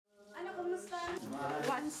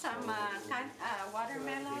Want some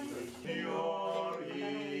watermelon?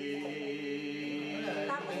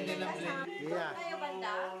 Tapos kita sa kayo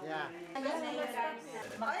banda? Yeah.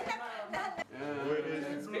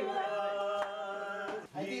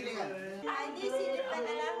 Ay, di silip ka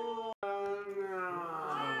na lang.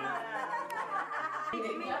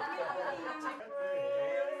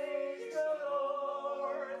 Praise the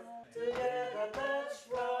Lord. Together let's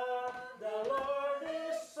run. The Lord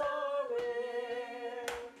is sorry.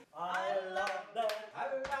 I love that. I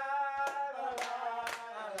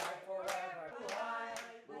like forever.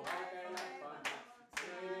 Buhay kay Pama.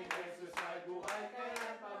 Sing Jesus ay buhay kay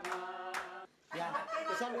Pama. Yeah.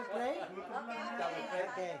 Shall we pray?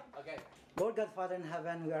 Okay. Okay. Lord God, Father in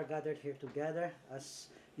heaven, we are gathered here together as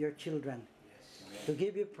your children to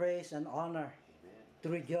give you praise and honor, to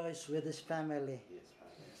rejoice with this family.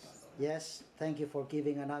 Yes, thank you for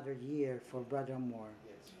giving another year for Brother Amor.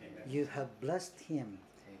 You have blessed him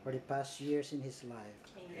for the past years in his life.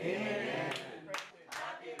 Amen.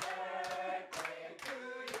 Happy birthday to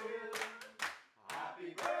you. Happy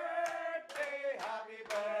birthday, happy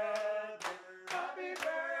birthday, happy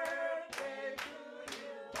birthday to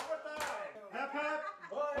you. One more time. Hip hip.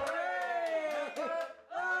 Hooray!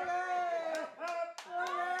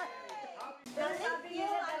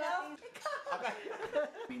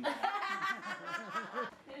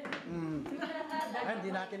 Ay,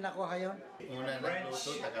 hindi natin nakuha yun. Una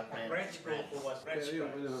nagluto, taga-French. French tofu was French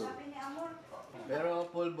tofu. Sabi ni Amor. Pero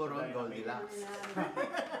pulburon, Goldilocks.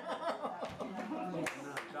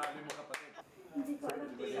 Dali mo kapatid.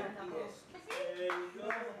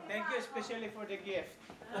 Thank you especially for the gift.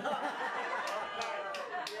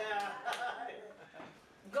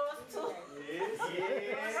 Goes to...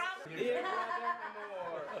 Yes. Dear Brother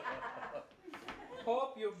Amor,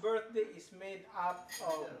 hope your birthday is made up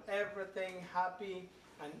of everything happy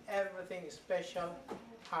and everything special.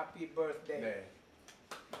 Happy birthday.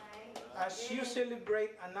 As you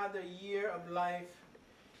celebrate another year of life,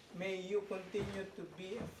 may you continue to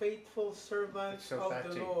be a faithful servant It's so of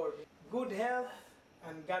the touching. Lord. Good health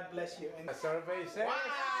and God bless you. And The survey says. Wow.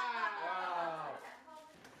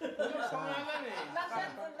 pangalan eh.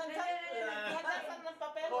 Nagsasan ng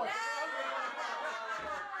papel.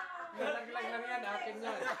 Nalaglag lang yan, akin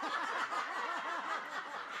yan.